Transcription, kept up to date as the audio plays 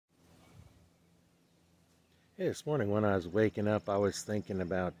Hey, this morning when I was waking up, I was thinking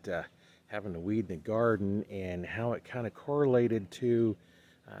about having to weed in the garden and how it kind of correlated to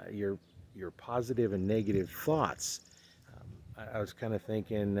your positive and negative thoughts. I was kind of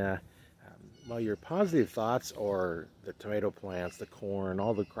thinking, well, your positive thoughts are the tomato plants, the corn,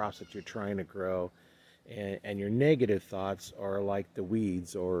 all the crops that you're trying to grow, and your negative thoughts are like the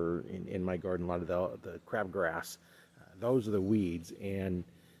weeds, or in my garden, a lot of the crabgrass. Those are the weeds, and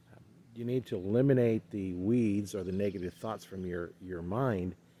you need to eliminate the weeds or the negative thoughts from your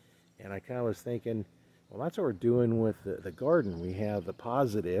mind. And I kind of was thinking, well, that's what we're doing with the garden. We have the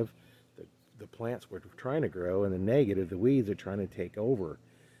positive, the plants we're trying to grow, and the negative, the weeds are trying to take over.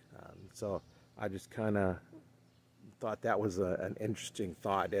 So I just kind of thought that was an interesting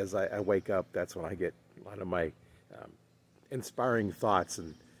thought. As I wake up, that's when I get a lot of my inspiring thoughts,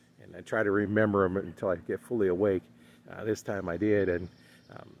 and I try to remember them until I get fully awake. This time I did, and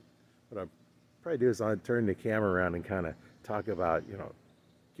what I'll probably do is I'll turn the camera around and kind of talk about,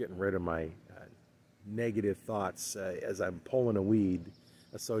 getting rid of my negative thoughts as I'm pulling a weed,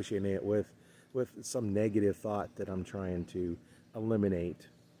 associating it with some negative thought that I'm trying to eliminate.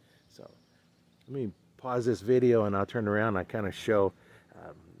 So let me pause this video and I'll turn around and I kind of show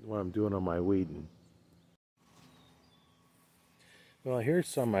what I'm doing on my weeding. Well, here's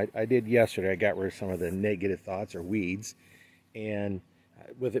some I did yesterday. I got rid of some of the negative thoughts or weeds, and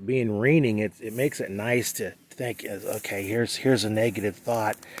with it being raining, it makes it nice to think, okay, here's a negative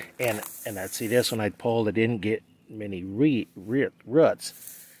thought, and I see this one I pulled, I didn't get many roots,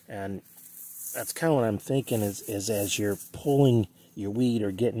 and that's kind of what I'm thinking is as you're pulling your weed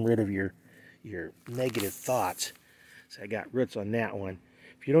or getting rid of your negative thoughts. So I got roots on that one.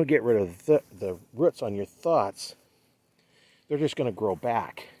 If you don't get rid of the roots on your thoughts, they're just going to grow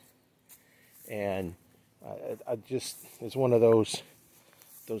back, and it's one of those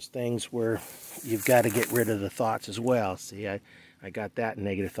things where you've got to get rid of the thoughts as well. See, I got that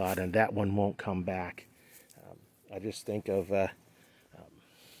negative thought, and that one won't come back. I just think of a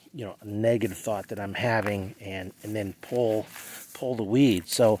negative thought that I'm having, and then pull the weed.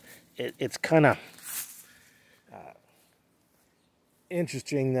 So it's kind of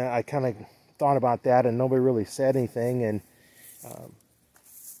interesting that I kind of thought about that, and nobody really said anything. And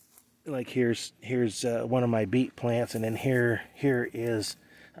like here's one of my beet plants, and then here is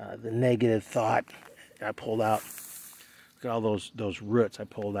the negative thought I pulled out. Look at all those roots I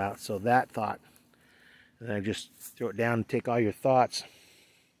pulled out. So that thought, and then I just throw it down and take all your thoughts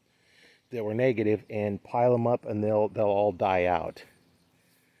that were negative and pile them up, and they'll all die out.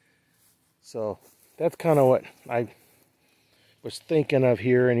 So that's kind of what I was thinking of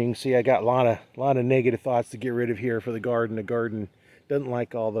here, and you can see I got a lot of negative thoughts to get rid of here for the garden. The garden doesn't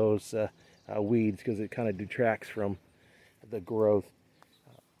like all those weeds because it kind of detracts from the growth.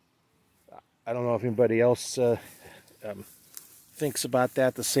 I don't know if anybody else thinks about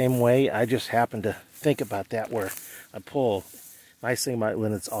that the same way. I just happen to think about that, where I pull. Nice thing about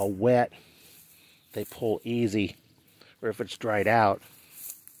when it's all wet, they pull easy, or if it's dried out.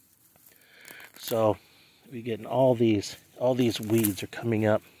 So we're getting all these weeds are coming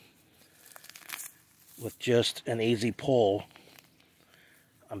up with just an easy pull.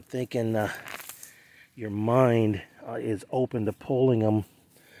 I'm thinking your mind is open to pulling them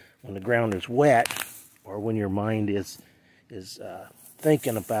when the ground is wet, or when your mind is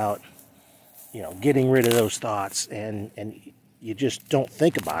thinking about getting rid of those thoughts, and you just don't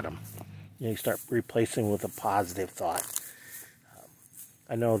think about them. You start replacing with a positive thought.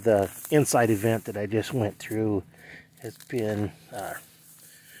 I know the inside event that I just went through has been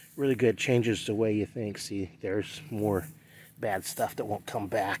really good. Changes the way you think. See, there's more bad stuff that won't come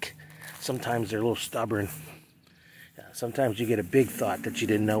back. Sometimes they're a little stubborn. Sometimes you get a big thought that you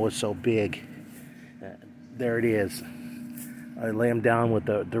didn't know was so big. There it is. I lay them down with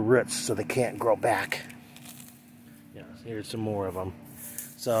the roots so they can't grow back. Here's some more of them.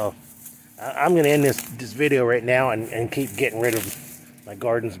 So I'm going to end this video right now and keep getting rid of my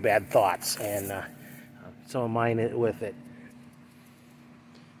garden's bad thoughts, and some of mine with it.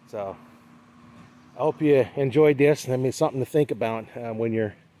 So I hope you enjoyed this. I mean, something to think about when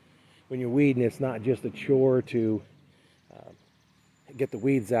you're weeding. It's not just a chore to get the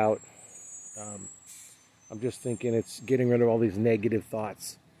weeds out. I'm just thinking it's getting rid of all these negative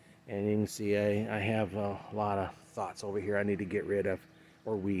thoughts. And you can see I have a lot of thoughts over here I need to get rid of,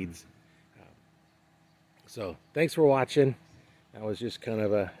 or weeds. So thanks for watching. That was just kind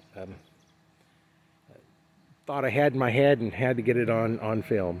of a thought I had in my head and had to get it on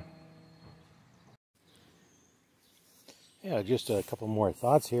film. Yeah, just a couple more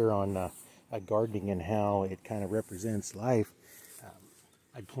thoughts here on gardening and how it kind of represents life.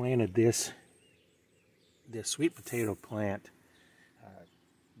 I planted this this sweet potato plant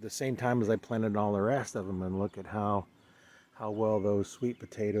the same time as I planted all the rest of them, and look at how well those sweet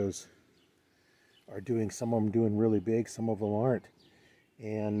potatoes are doing. Some of them doing really big, some of them aren't.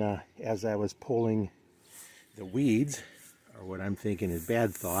 And as I was pulling the weeds, or what I'm thinking is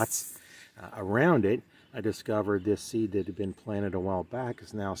bad thoughts, around it, I discovered this seed that had been planted a while back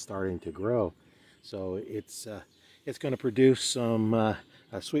is now starting to grow. So it's going to produce some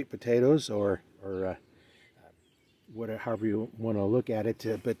sweet potatoes, or whatever, however you want to look at it.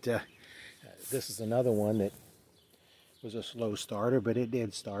 But this is another one that was a slow starter, but it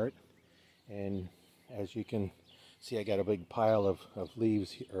did start. And as you can see, I got a big pile of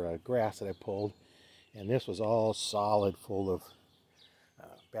leaves, or grass that I pulled, and this was all solid, full of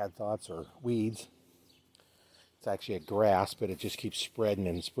bad thoughts or weeds. It's actually a grass, but it just keeps spreading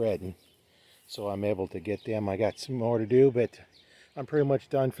and spreading. So I'm able to get them. I got some more to do, but I'm pretty much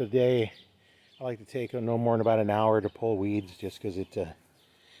done for the day. I like to take no more than about an hour to pull weeds, just because it's a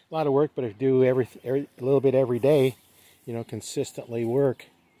lot of work. But if you do a little bit every day, you know, consistently work,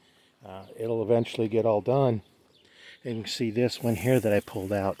 it'll eventually get all done. And you can see this one here that I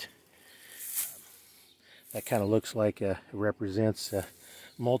pulled out. That kind of looks like it represents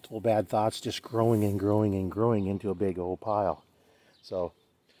multiple bad thoughts just growing and growing and growing into a big old pile. So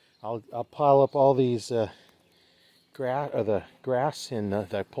I'll pile up all these the grass and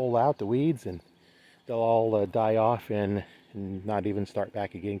that I pulled out, the weeds, and they'll all die off and not even start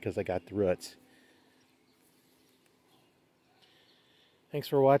back again because I got the roots. Thanks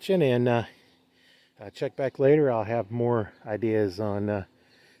for watching, and check back later. I'll have more ideas on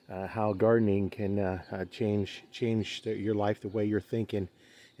how gardening can change your life, the way you're thinking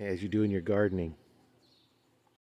as you're doing your gardening.